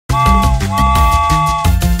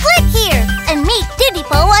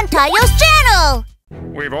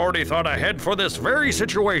We've already thought ahead for this very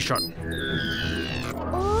situation.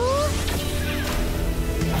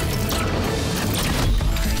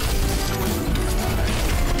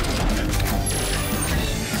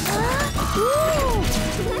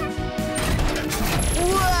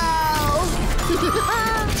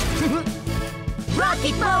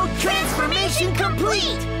 Rocket mode transformation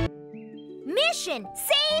complete! Mission: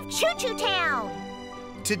 save Choo-Choo Town!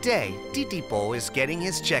 Today, Titipo is getting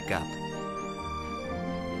his checkup.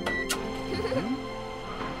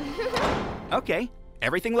 Okay,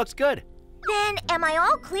 everything looks good. Then, am I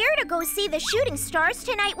all clear to go see the shooting stars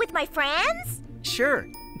tonight with my friends? Sure,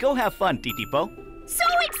 go have fun, Titipo. So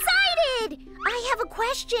excited! I have a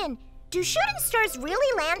question. Do shooting stars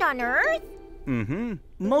really land on Earth? Mm-hmm.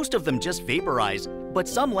 Most of them just vaporize, but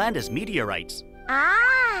some land as meteorites.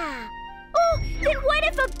 Ah! Oh, then what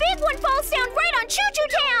if a big one falls down right on Choo-Choo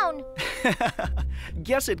Town?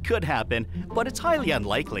 Guess it could happen, but it's highly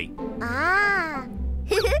unlikely. Ah!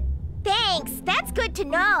 Thanks, that's good to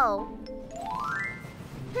know.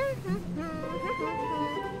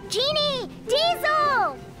 Genie!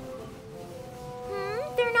 Diesel!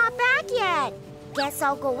 They're not back yet. Guess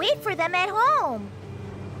I'll go wait for them at home.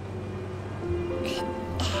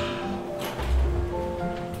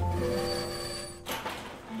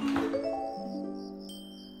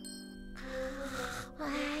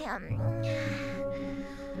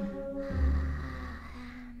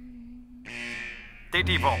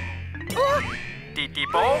 Titipo.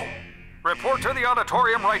 Titipo, report to the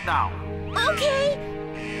auditorium right now. Okay.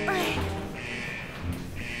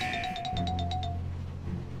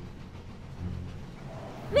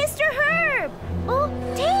 Mr. Herb! Oh,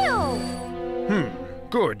 Teo!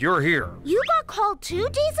 Good, you're here. You got called too,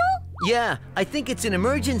 Diesel? Yeah, I think it's an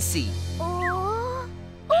emergency. Oh,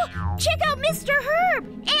 check out Mr. Herb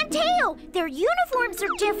and Teo. Their uniforms are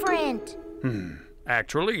different.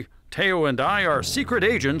 Actually, Teo and I are secret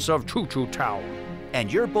agents of Choo-Choo Town. And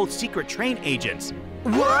you're both secret train agents.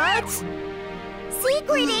 What?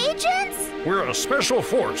 Secret agents? We're a special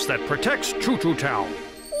force that protects Choo-Choo Town.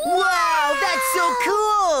 Wow, that's so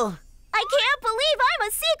cool! I can't believe I'm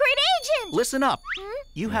a secret agent! Listen up.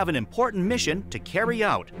 You have an important mission to carry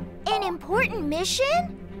out. An important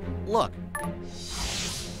mission? Look.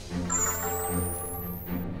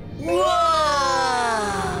 Whoa!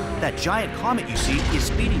 That giant comet you see is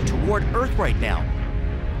speeding toward Earth right now.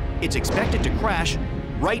 It's expected to crash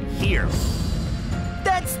right here.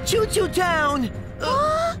 That's Choo-Choo Town!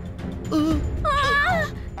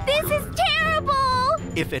 This is terrible!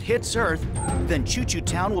 If it hits Earth, then Choo-Choo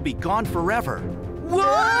Town will be gone forever.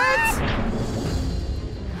 What?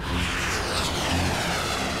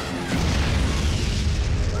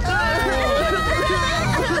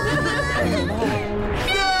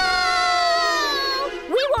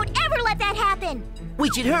 We won't ever let that happen! We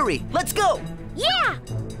should hurry. Let's go! Yeah!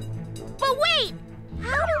 But wait!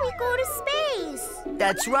 How do we go to space?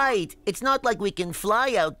 That's right. It's not like we can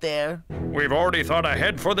fly out there. We've already thought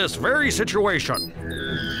ahead for this very situation.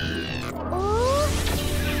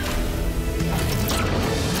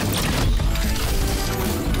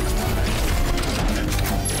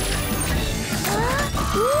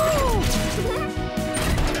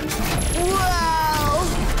 Wow!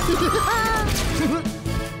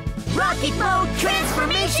 Rocket mode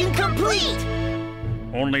transformation complete!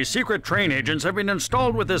 Only secret train agents have been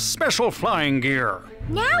installed with this special flying gear.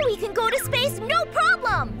 Now we can go to space, no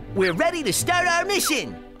problem! We're ready to start our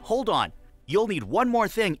mission! Hold on. You'll need one more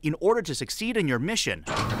thing in order to succeed in your mission.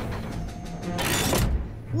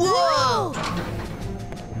 Whoa!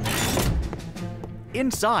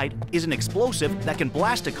 Inside is an explosive that can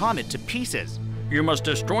blast a comet to pieces. You must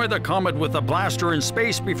destroy the comet with a blaster in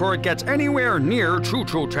space before it gets anywhere near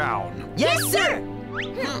Choo-Choo Town. Yes, sir!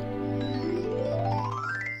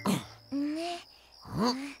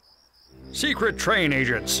 Secret train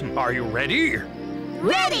agents, are you ready?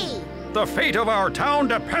 Ready! The fate of our town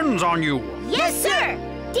depends on you. Yes, sir!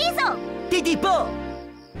 Diesel! Titipo!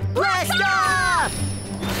 Blast off!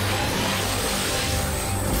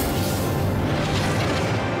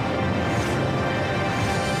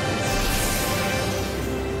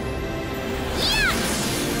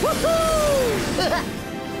 Woohoo!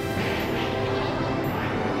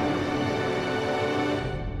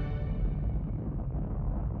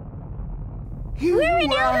 We're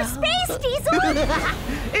in outer space, Diesel!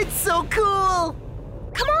 It's so cool!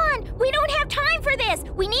 Come on! We don't have time for this!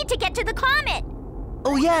 We need to get to the comet!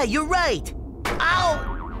 Oh yeah, you're right! Ow!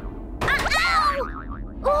 Ow!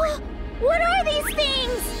 Oh, what are these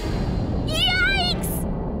things? Yikes!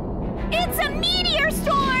 It's a meteor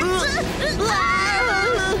storm!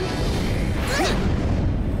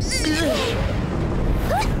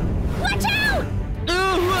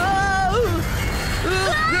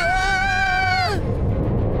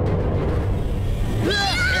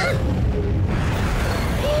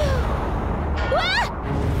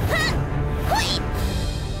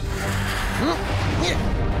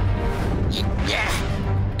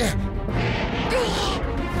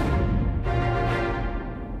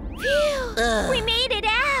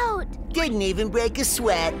 Didn't even break a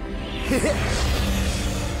sweat.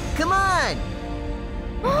 Come on!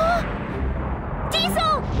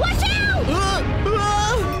 Diesel, watch out!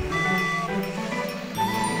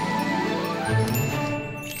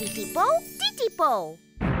 Titipo, Titipo.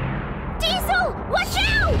 Diesel, watch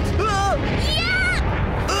out! Yeah!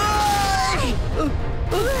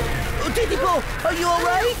 Titipo, are you all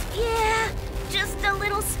right? Yeah, just a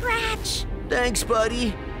little scratch. Thanks,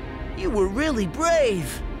 buddy. You were really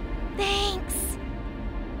brave. Thanks.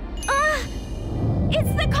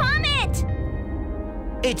 It's the comet!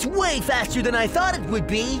 It's way faster than I thought it would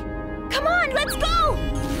be. Come on, let's go!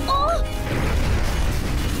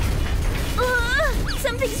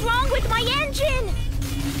 Something's wrong with my engine!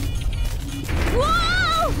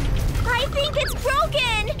 Whoa! I think it's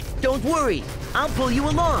broken! Don't worry, I'll pull you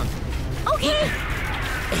along. Okay.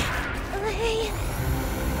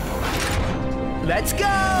 Let's go!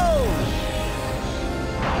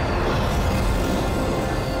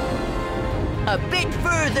 A bit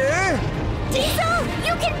further. Diesel,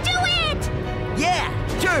 you can do it! Yeah,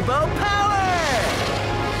 turbo power!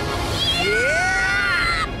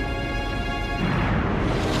 Yeah!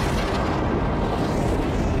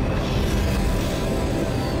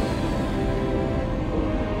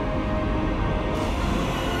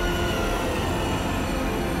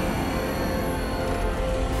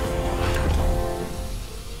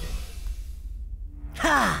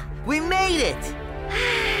 Ha! We made it!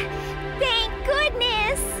 Thank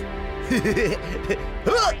goodness!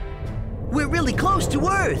 We're really close to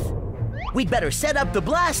Earth. We'd better set up the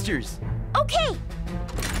blasters. Okay.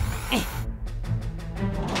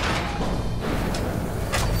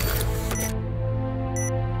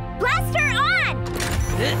 Blaster on!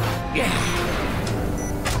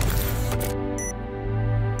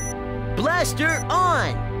 Blaster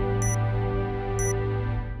on!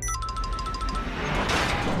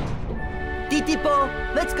 Titipo,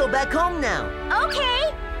 let's go back home now.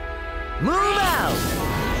 Okay. Move out!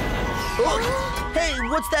 Oh, hey,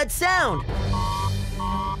 what's that sound?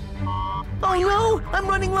 Oh no, I'm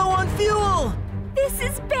running low on fuel! This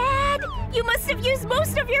is bad. You must have used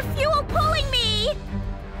most of your fuel pulling me.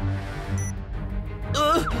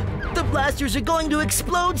 The blasters are going to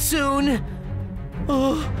explode soon.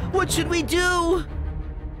 Oh, what should we do?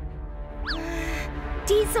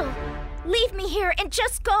 Diesel, leave me here and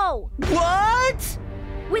just go. What?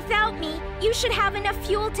 Without me, you should have enough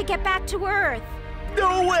fuel to get back to Earth.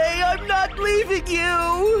 No way, I'm not leaving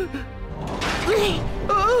you!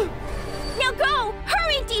 Now go!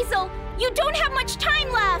 Hurry, Diesel! You don't have much time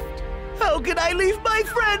left! How can I leave my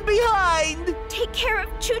friend behind? Take care of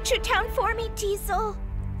Choo-Choo Town for me, Diesel.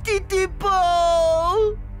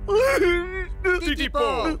 Titipo!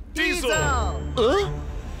 Titipo, Diesel!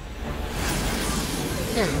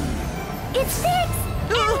 It's fixed!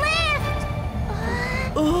 And lift!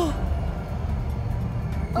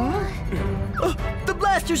 The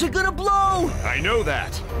blasters are gonna blow! I know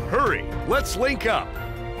that. Hurry, let's link up.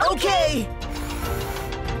 Okay!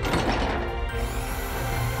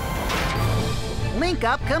 Link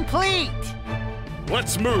up complete!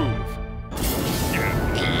 Let's move.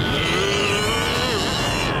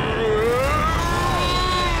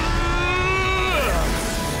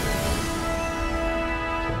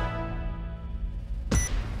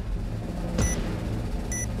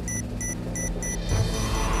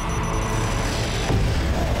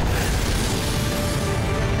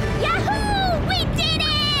 Yahoo! We did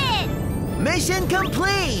it! Mission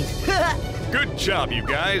complete! Good job, you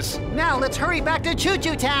guys. Now let's hurry back to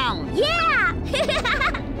Choo-Choo Town! Yeah!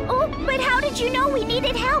 Oh, but how did you know we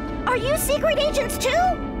needed help? Are you secret agents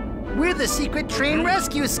too? We're the Secret Train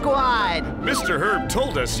Rescue Squad! Mr. Herb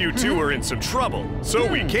told us you two were in some trouble, so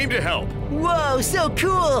we came to help. Whoa, so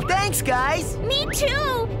cool! Thanks, guys! Me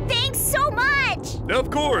too! Thanks so much!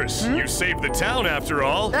 Of course, you saved the town after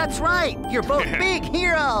all. That's right! You're both big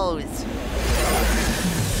heroes!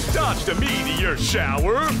 Dodged a meteor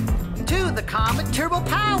shower. To the Comet Turbo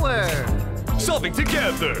Power! Solving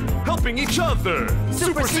together, helping each other.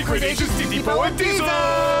 Super Secret Agents Titipo and Diesel!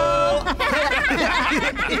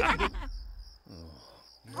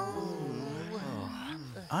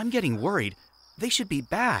 I'm getting worried. They should be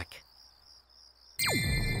back.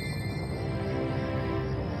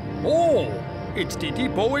 Oh, it's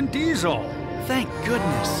Titipo and Diesel. Thank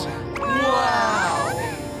goodness. Wow!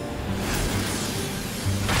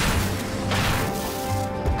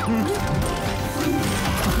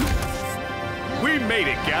 We made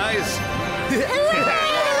it, guys.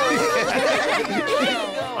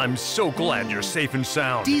 I'm so glad you're safe and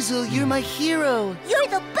sound. Diesel, you're my hero. You're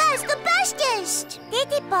the best, the bestest!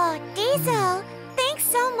 Titipo, Diesel, thanks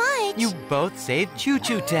so much. You both saved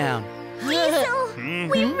Choo-Choo Town. Diesel,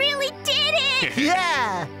 we really did it!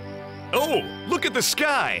 Yeah! Oh, look at the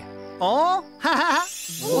sky! Oh?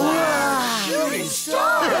 Wow! Shooting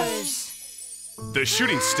stars! The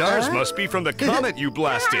shooting stars must be from the comet you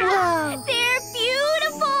blasted. They're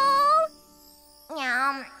beautiful!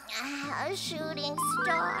 Shooting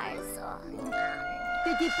stars.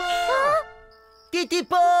 Titipo!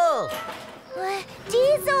 Titipo!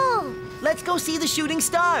 Diesel! Let's go see the shooting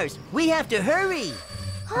stars. We have to hurry.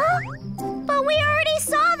 Huh? But we already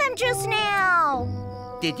saw them just now.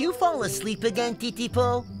 Did you fall asleep again,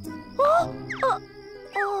 Titipo? Oh,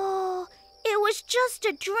 it was just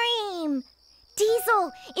a dream.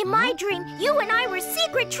 Diesel, in my dream, you and I were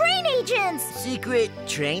secret train agents. Secret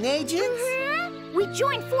train agents? We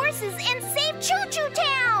joined forces and saved Choo-Choo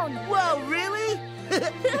Town. Whoa, really?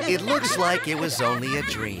 It looks like it was only a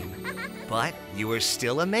dream. But you were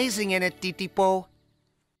still amazing in it, Titipo.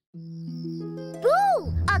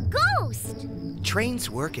 Boo! A ghost! Trains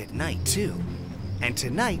work at night, too. And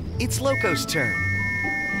tonight, it's Loco's turn.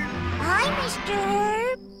 Hi, Mr.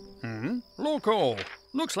 Herb. Loco,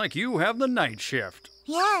 looks like you have the night shift.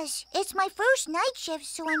 Yes, it's my first night shift,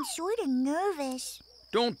 so I'm sort of nervous.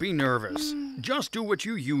 Don't be nervous. Just do what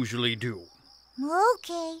you usually do.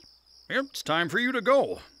 Okay. It's time for you to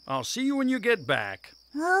go. I'll see you when you get back.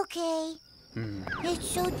 Okay. It's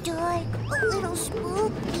so dark, a little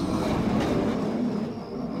spooky.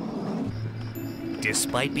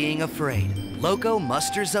 Despite being afraid, Loco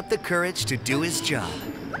musters up the courage to do his job.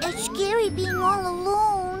 It's scary being all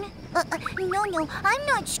alone. No, I'm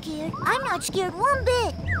not scared. I'm not scared one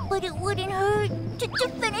bit. But it wouldn't hurt to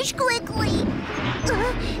finish quickly.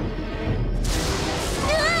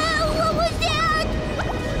 What was that?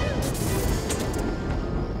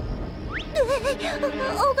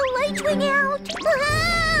 All the lights went out.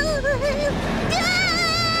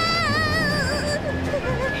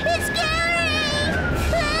 It's scary.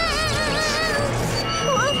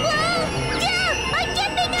 I'm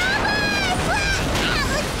tipping over.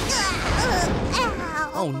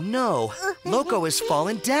 Oh no! Loco has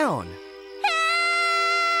fallen down.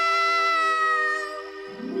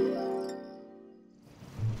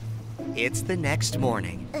 It's the next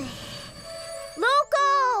morning.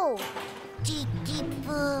 Loco!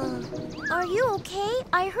 Titipo. Are you okay?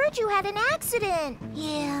 I heard you had an accident.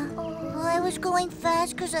 Yeah. Well, I was going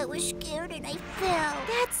fast because I was scared and I fell.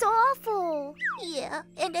 That's awful. Yeah,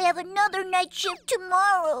 and I have another night shift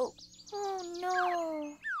tomorrow. Oh,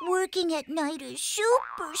 no. Working at night is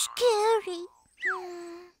super scary.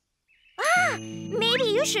 Maybe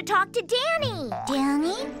you should talk to Danny.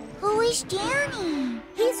 Danny? Who is Danny?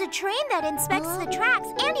 He's a train that inspects the tracks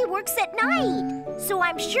and he works at night. So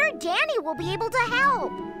I'm sure Danny will be able to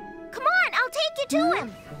help. Come on, I'll take you to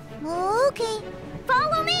him. Okay.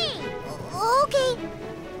 Follow me. Okay.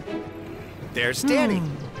 There's Danny.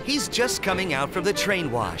 He's just coming out from the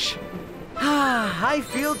train wash. I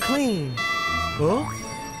feel clean. Oh?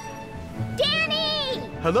 Danny!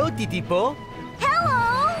 Hello, Titipo.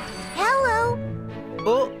 Hello! Hello!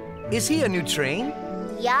 Oh, is he a new train?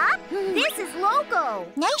 Yup, this is Loco.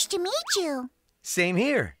 Nice to meet you. Same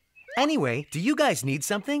here. Anyway, do you guys need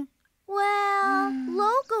something? Well,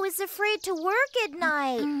 Loco is afraid to work at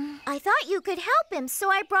night. I thought you could help him,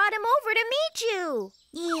 so I brought him over to meet you.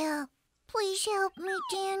 Yeah, please help me,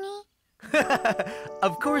 Danny.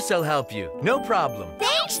 Of course I'll help you. No problem.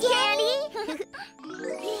 Thanks, Danny!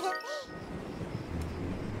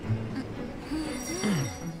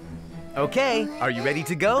 Okay, are you ready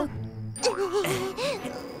to go?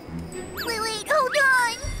 Wait, hold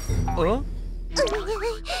on! Oh?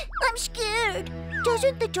 I'm scared.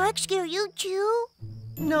 Doesn't the dark scare you too?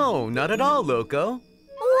 No, not at all, Loco.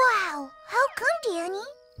 Wow, how come,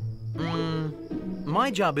 Danny?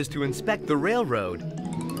 My job is to inspect the railroad.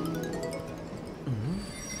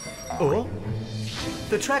 Oh?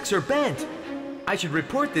 The tracks are bent. I should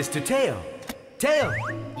report this to Taiyo. Taiyo,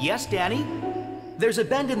 Yes, Danny? there's a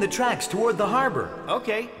bend in the tracks toward the harbor.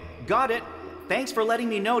 Okay, got it. Thanks for letting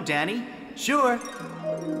me know, Danny. Sure.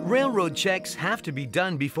 Railroad checks have to be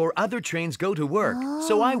done before other trains go to work,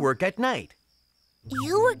 so I work at night.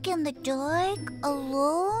 You work in the dark,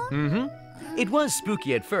 alone? It was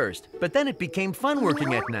spooky at first, but then it became fun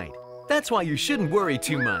working at night. That's why you shouldn't worry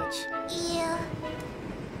too much. Yeah.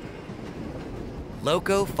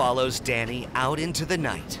 Loco follows Danny out into the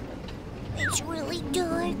night. It's really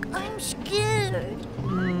dark. I'm scared.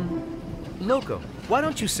 Loco, why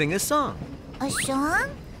don't you sing a song? A song?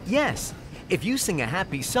 Yes. If you sing a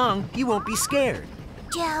happy song, you won't be scared.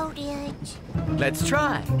 Doubt it. Let's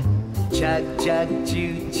try. Chug, chug,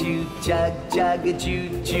 choo, choo, chug, chug, a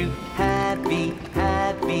choo, choo. Happy,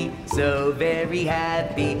 happy. happy, so very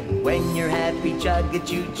happy. When you're happy, chug a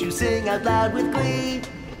choo-choo, sing out loud with glee.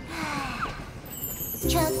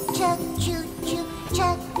 Chug, chug, choo-choo,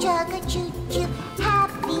 chug, chug a choo-choo.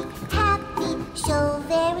 Happy, happy, so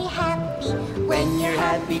very happy. When you're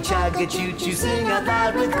happy, chug a choo-choo, sing out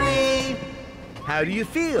loud with glee. How do you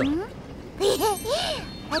feel?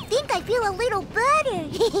 I think I feel a little better.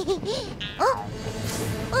 Oh,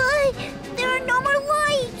 there are no more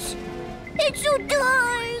lights. It's so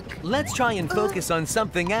dark. Let's try and focus on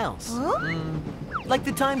something else. Like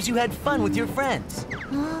the times you had fun with your friends.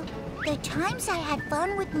 The times I had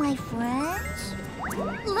fun with my friends?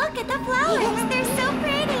 Look at the flowers. They're so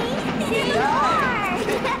pretty. They are.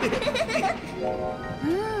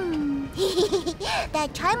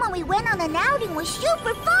 That time when we went on an outing was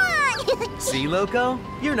super fun. See, Loco?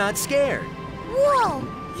 You're not scared. Whoa,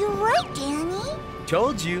 you're right, Danny.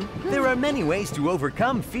 Told you, there are many ways to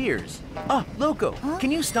overcome fears. Oh, Loco, can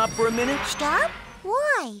you stop for a minute? Stop?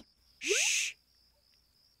 Why? Shh.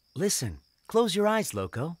 Listen, close your eyes,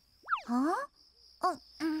 Loco. Huh? Oh,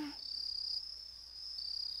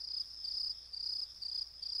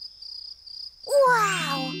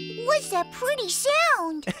 Wow! What's that pretty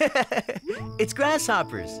sound? It's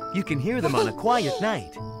grasshoppers. You can hear them on a quiet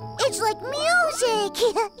night. It's like music!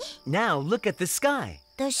 Now look at the sky.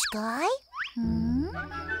 The sky?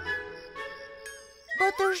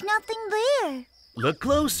 But there's nothing there. Look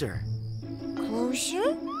closer.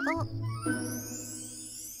 Closer?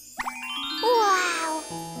 Wow!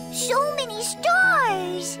 So many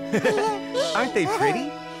stars! Aren't they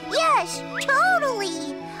pretty? Yes,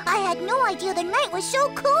 totally! I had no idea the night was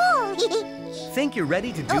so cool! Think you're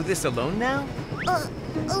ready to do this alone now?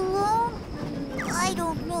 Alone? I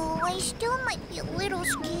don't know. I still might be a little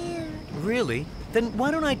scared. Really? Then why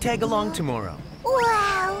don't I tag along tomorrow?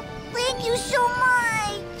 Wow! Thank you so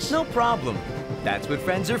much! No problem. That's what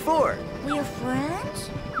friends are for. We're friends?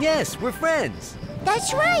 Yes, we're friends.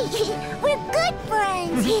 That's right! We're good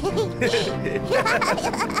friends!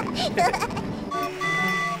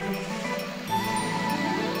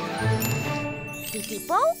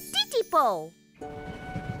 Titipo, Titipo!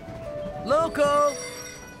 Loco!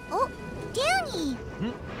 Oh, Danny!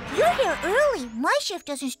 You're here early. My shift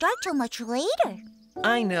doesn't start till much later.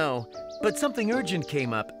 I know, but something urgent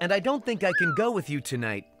came up, and I don't think I can go with you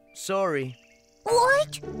tonight. Sorry.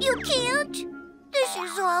 What? You can't? This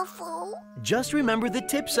is awful. Just remember the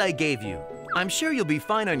tips I gave you. I'm sure you'll be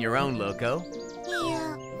fine on your own, Loco.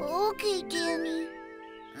 Yeah, okay, Danny.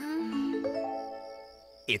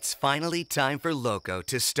 It's finally time for Loco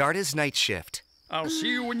to start his night shift. I'll see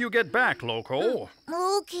you when you get back, Loco.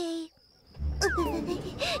 Okay.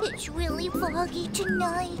 It's really foggy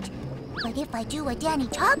tonight. But if I do what Danny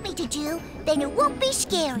taught me to do, then it won't be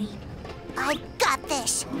scary. I got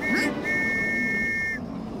this.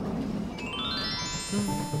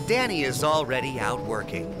 Danny is already out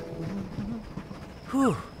working.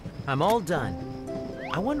 Whew, I'm all done.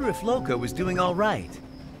 I wonder if Loco was doing all right.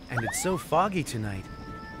 And it's so foggy tonight.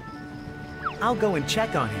 I'll go and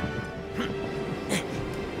check on him.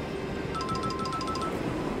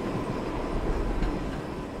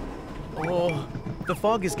 Oh, the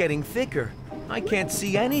fog is getting thicker. I can't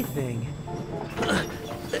see anything.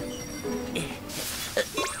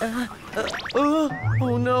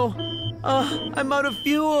 Oh no. I'm out of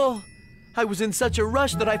fuel. I was in such a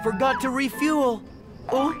rush that I forgot to refuel.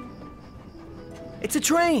 Oh, it's a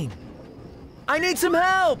train. I need some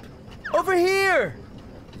help. Over here.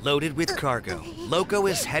 Loaded with cargo, Loco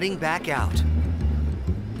is heading back out.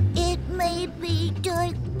 It may be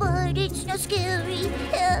dark, but it's not scary.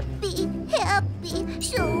 Happy, happy,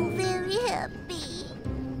 so very happy.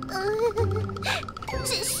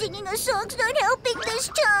 Singing a song's not helping this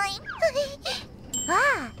time.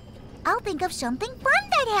 I'll think of something fun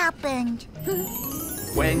that happened.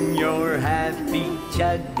 When you're happy,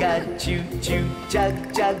 chug a choo-choo,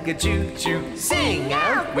 chug chug a choo-choo, sing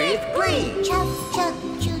out with glee. Chug, chug,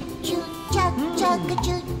 choo-choo, chug, chug a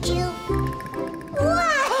choo-choo.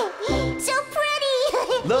 Wow, so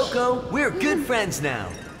pretty! Loco, we're good friends now.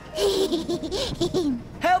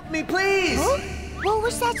 Help me, please! Huh? What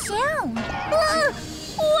was that sound?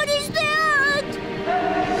 What is that?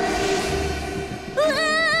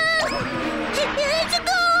 It's a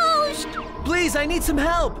ghost! Please, I need some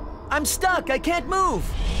help. I'm stuck. I can't move.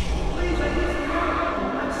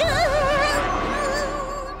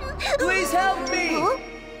 Please help me! Huh?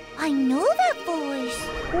 I know that voice.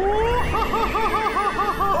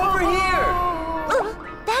 Over here!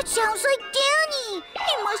 That sounds like Danny.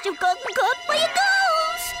 He must have gotten caught by a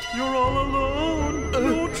ghost. You're all alone.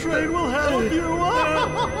 No train will help you.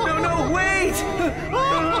 No, wait!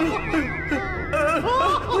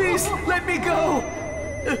 Please, let me go!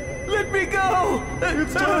 Let me go!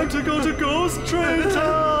 It's time to go to Ghost Train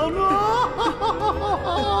Town!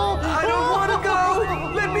 I don't want to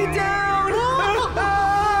go! Let me down!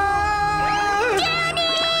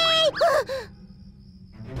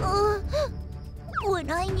 When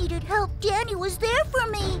I needed help, Danny was there for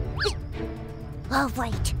me. All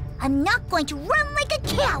right, I'm not going to run like a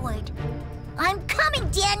coward. I'm coming,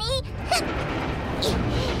 Danny.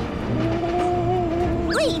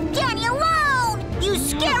 Leave Danny alone, you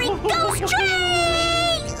scary ghost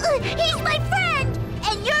train! He's my friend,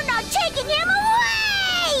 and you're not taking him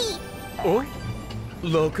away! Oh?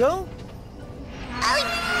 Loco?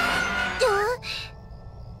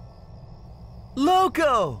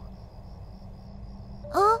 Loco!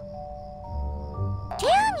 Huh?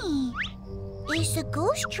 Danny! Is the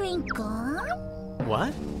ghost train gone?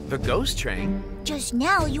 What? The ghost train? Just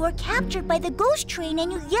now you were captured by the ghost train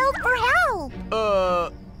and you yelled for help!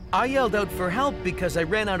 I yelled out for help because I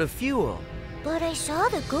ran out of fuel. But I saw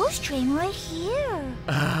the ghost train right here.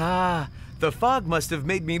 Ah, the fog must have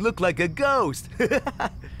made me look like a ghost.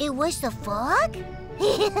 It was the fog?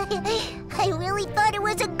 I really thought it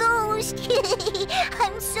was a ghost.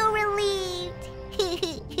 I'm so relieved.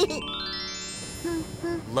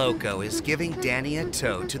 Loco is giving Danny a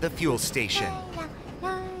tow to the fuel station.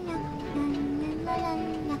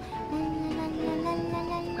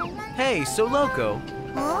 Hey, so Loco,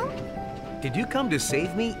 Huh? did you come to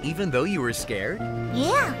save me even though you were scared?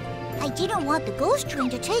 Yeah, I didn't want the ghost train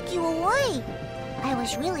to take you away. I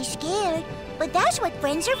was really scared, but that's what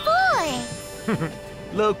friends are for.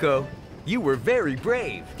 Loco, you were very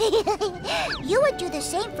brave. You would do the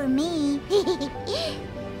same for me.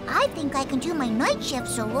 I think I can do my night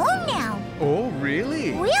shifts alone now. Oh,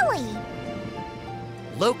 really? Really?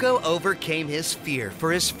 Loco overcame his fear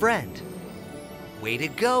for his friend. Way to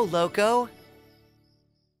go, Loco.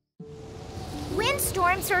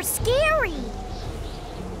 Windstorms are scary.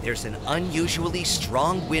 There's an unusually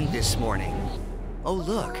strong wind this morning. Oh,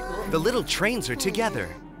 look, the little trains are together.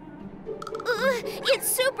 It's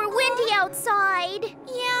super windy outside.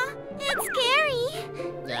 Yeah, it's scary.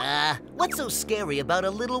 What's so scary about a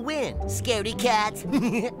little wind? Scaredy cats.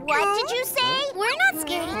 What did you say? We're not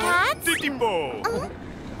scaredy cats. TITIPO!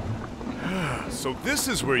 So this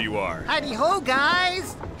is where you are. Howdy ho,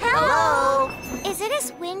 guys. Hello. Is it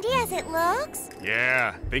as windy as it looks?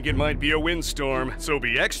 Yeah, think it might be a windstorm, so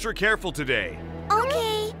be extra careful today.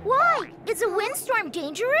 Okay. Why? Is a windstorm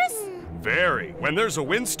dangerous? Very. When there's a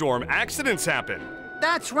windstorm, accidents happen.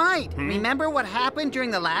 That's right. Remember what happened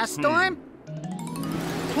during the last storm?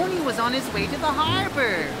 Tony was on his way to the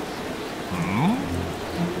harbor.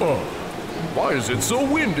 Oh, why is it so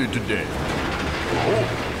windy today? Oh,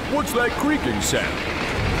 what's that creaking sound?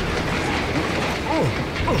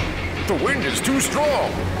 The wind is too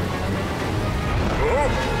strong. Oh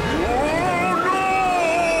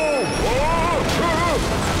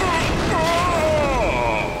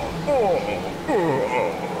no!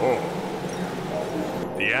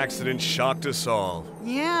 The accident shocked us all.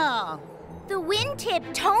 Yeah. The wind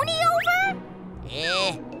tipped Tony over?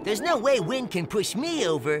 There's no way wind can push me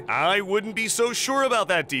over. I wouldn't be so sure about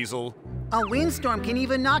that, Diesel. A windstorm can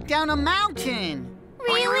even knock down a mountain.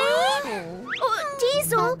 Really?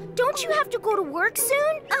 Diesel, don't you have to go to work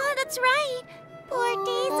soon? That's right. Poor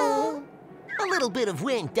Diesel. A little bit of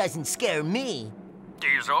wind doesn't scare me.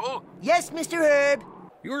 Diesel, Yes, Mr. Herb.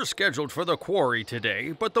 you're scheduled for the quarry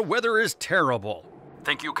today, but the weather is terrible.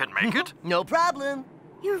 Think you can make it? No problem.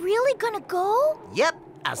 You're really gonna go? Yep,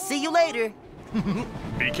 I'll see you later.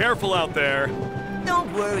 Be careful out there.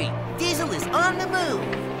 Don't worry, Diesel is on the move.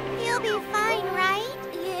 You'll be fine, right?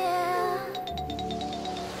 Yeah.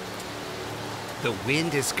 The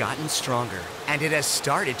wind has gotten stronger, and it has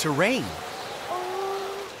started to rain.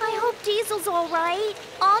 I hope Diesel's all right.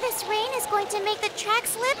 All this rain is going to make the track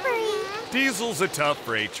slippery. Diesel's a tough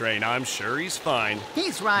freight train. I'm sure he's fine.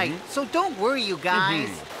 He's right, so don't worry, you guys.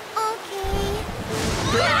 Okay.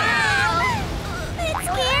 It's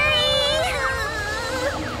scary.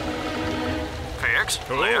 Fix,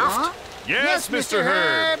 Huh? left. Yes, Mr.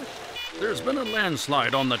 Herb. There's been a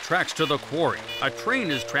landslide on the tracks to the quarry. A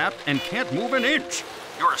train is trapped and can't move an inch.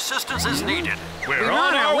 Your assistance is needed. We're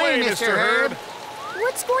on our way, Mr. Herb.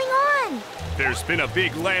 What's going on? There's been a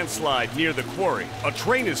big landslide near the quarry. A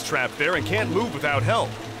train is trapped there and can't move without help.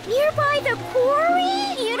 Nearby the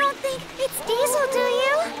quarry? You don't think it's Diesel, do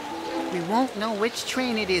you? We won't know which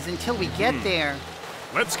train it is until we get there.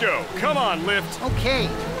 Let's go. Come on, Lift. Okay.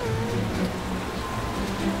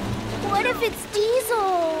 What if it's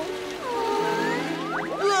Diesel?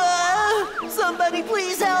 Somebody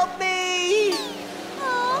please help me!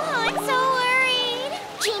 Oh, I'm so worried.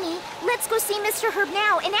 Jeannie, Let's go see Mr. Herb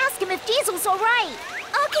now and ask him if Diesel's all right.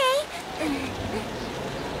 Okay.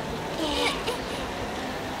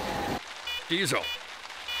 Diesel?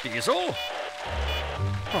 Diesel?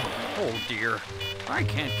 Oh dear. I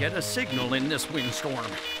can't get a signal in this windstorm.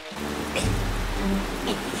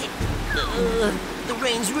 The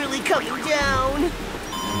rain's really coming down.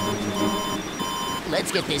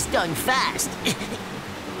 Let's get this done fast.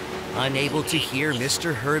 Unable to hear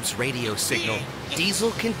Mr. Herb's radio signal,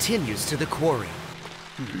 Diesel continues to the quarry.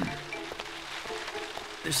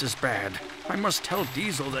 This is bad. I must tell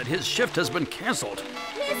Diesel that his shift has been canceled.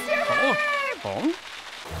 Mr. Herb! Oh?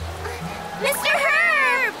 Mr.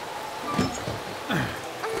 Herb!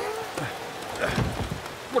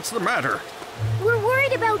 What's the matter? We're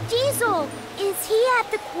worried about Diesel. Is he at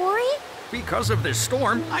the quarry? Because of this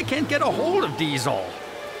storm, I can't get a hold of Diesel.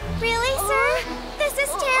 Really, sir? This is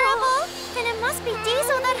terrible. Then it must be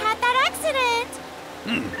Diesel that had that accident.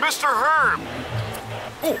 Mr. Herb!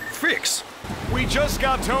 Oh, fix! We just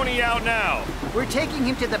got Tony out now. We're taking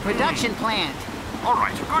him to the production plant. All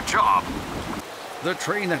right, good job. The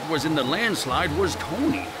train that was in the landslide was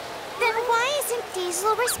Tony. Then why isn't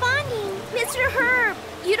Diesel responding? Mr. Herb,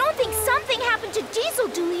 you don't think something happened to Diesel,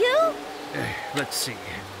 do you? Let's see.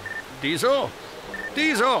 Diesel?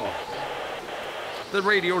 Diesel! The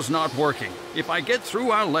radio's not working. If I get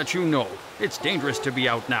through, I'll let you know. It's dangerous to be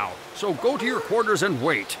out now, so go to your quarters and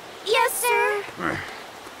wait. Yes, sir.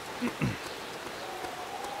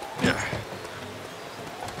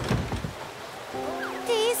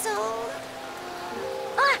 Diesel.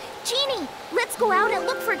 Ah, Jeannie, let's go out and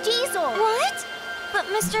look for Diesel. What? But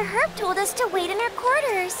Mr. Herb told us to wait in our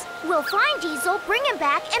quarters. We'll find Diesel, bring him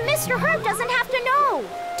back, and Mr. Herb doesn't have to know.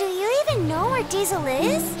 Do you even know where Diesel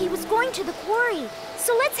is? He was going to the quarry,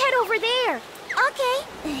 so let's head over there. Okay.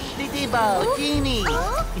 Titipo, Jeannie.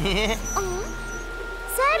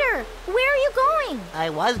 Setter, where are you going? I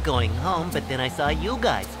was going home, but then I saw you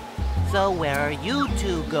guys. So where are you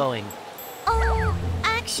two going? Oh,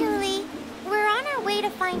 actually, we're on our way to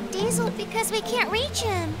find Diesel because we can't reach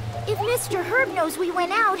him. If Mr. Herb knows we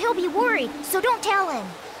went out, he'll be worried, so don't tell him.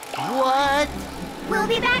 What? We'll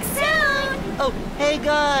be back soon! Oh, hey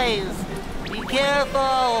guys! Be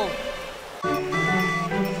careful!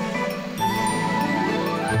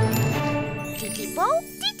 Titipo,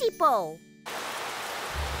 Titipo!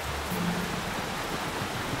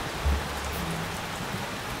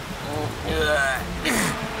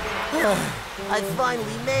 I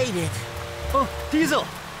finally made it. Oh, Diesel!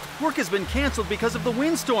 Work has been canceled because of the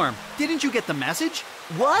windstorm. Didn't you get the message?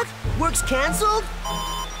 What? Work's canceled?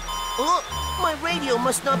 Oh, my radio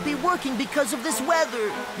must not be working because of this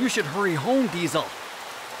weather. You should hurry home, Diesel.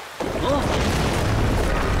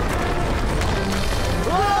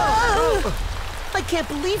 Whoa! I can't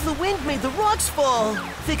believe the wind made the rocks fall.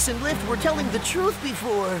 Fix and Lift were telling the truth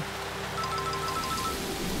before.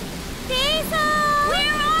 Diesel!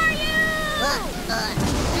 Where are you?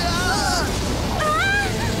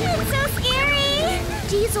 It's so scary.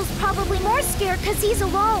 Diesel's probably more scared because he's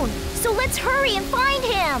alone. So let's hurry and find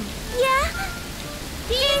him. Yeah?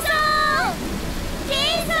 Diesel!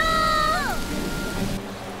 Diesel!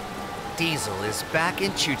 Diesel is back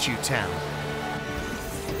in Choo-Choo Town.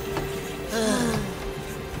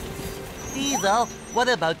 Diesel, what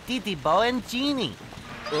about Titipo and Jeannie?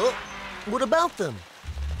 What about them?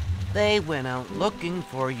 They went out looking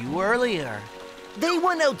for you earlier. They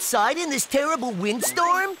went outside in this terrible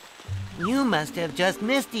windstorm? You must have just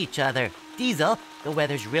missed each other. Diesel, the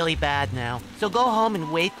weather's really bad now, so go home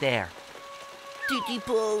and wait there.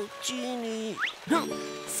 Titipo, Jeannie...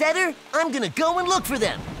 Setter, I'm gonna go and look for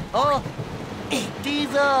them. Oh,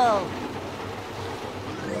 Diesel!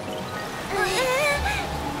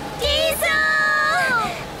 Diesel!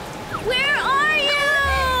 Where are you?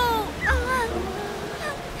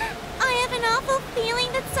 I have an awful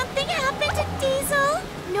feeling that something happened to Diesel.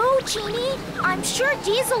 No, Jeannie. I'm sure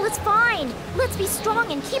Diesel is fine. Let's be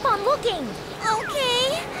strong and keep on looking.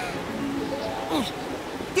 Okay.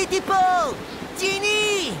 Titipo!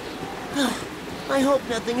 Jeannie! I hope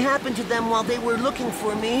nothing happened to them while they were looking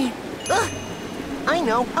for me. I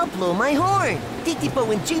know, I'll blow my horn. Titipo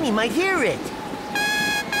and Jeannie might hear it.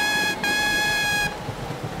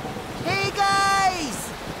 Hey, guys!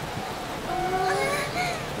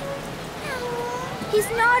 He's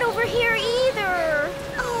not over here either.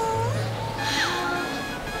 Oh.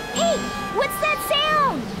 Hey, what's that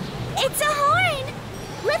sound? It's a horn.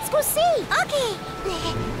 Let's go see. Okay.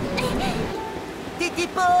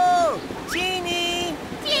 Titipo! Jeannie!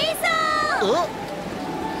 Diesel! Oh.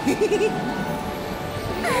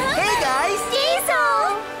 Hey, guys!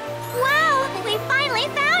 Diesel! Wow, we finally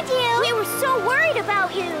found you! We were so worried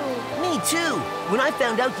about you. Me too. When I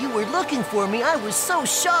found out you were looking for me, I was so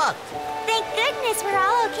shocked. Thank goodness we're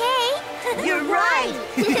all okay. You're right.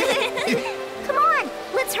 Come on,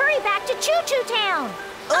 let's hurry back to Choo-Choo Town.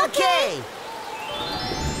 Okay.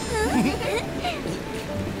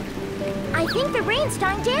 I think the rain's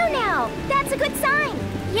dying down now. That's a good sign.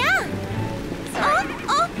 Yeah.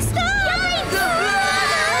 Oh, stop!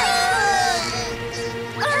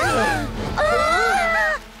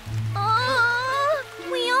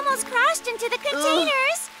 We almost crashed into the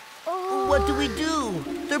containers. What do we do?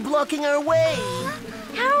 They're blocking our way.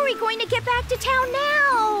 How are we going to get back to town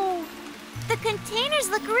now? The containers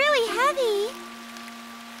look really heavy.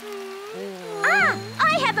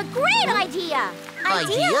 I have a great idea.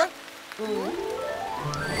 Idea?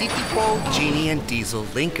 Titipo, Genie, and Diesel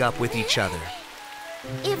link up with each other.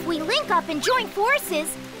 If we link up and join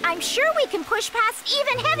forces, I'm sure we can push past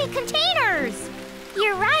even heavy containers.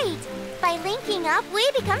 You're right. By linking up, we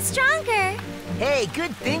become stronger. Hey,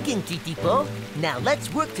 good thinking, Titipo. Now let's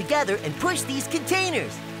work together and push these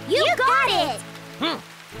containers. You got it.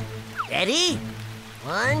 Ready?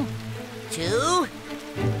 1, 2,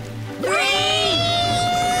 3!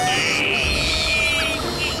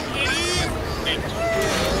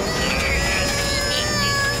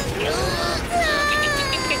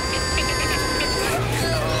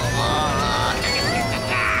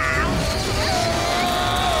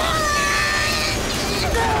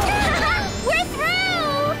 We're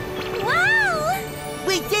through! Wow!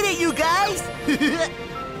 We did it, you guys!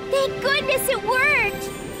 Thank goodness it worked!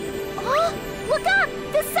 Oh, look up!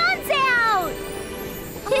 The sun's out!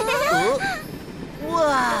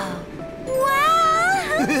 Wow! Wow!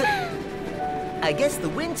 I guess the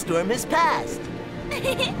windstorm has passed.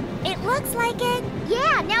 It looks like it.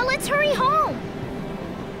 Yeah, now let's hurry home!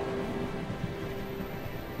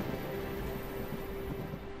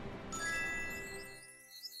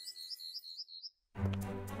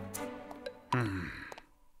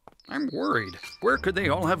 I'm worried. Where could they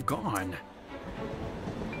all have gone?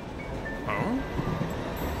 Huh?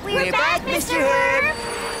 We're back, Mr. Herb!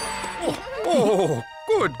 Oh,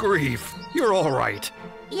 good grief. You're all right.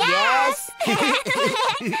 Yes!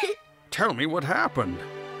 Tell me what happened.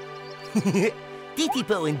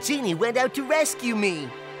 Titipo and Genie went out to rescue me.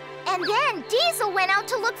 And then Diesel went out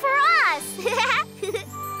to look for us!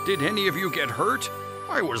 Did any of you get hurt?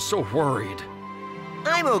 I was so worried.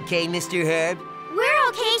 I'm okay, Mr. Herb. We're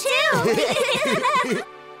okay, too!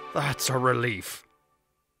 That's a relief.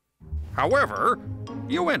 However,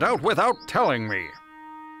 you went out without telling me.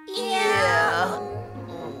 Yeah.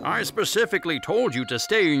 I specifically told you to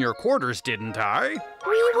stay in your quarters, didn't I?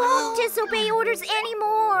 We won't disobey orders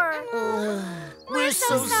anymore! We're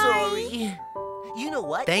so sorry. You know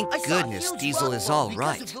what? Thank I saw a goodness huge Diesel rock is fall all because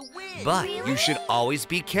right. of the wind. But you should always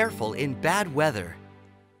be careful in bad weather.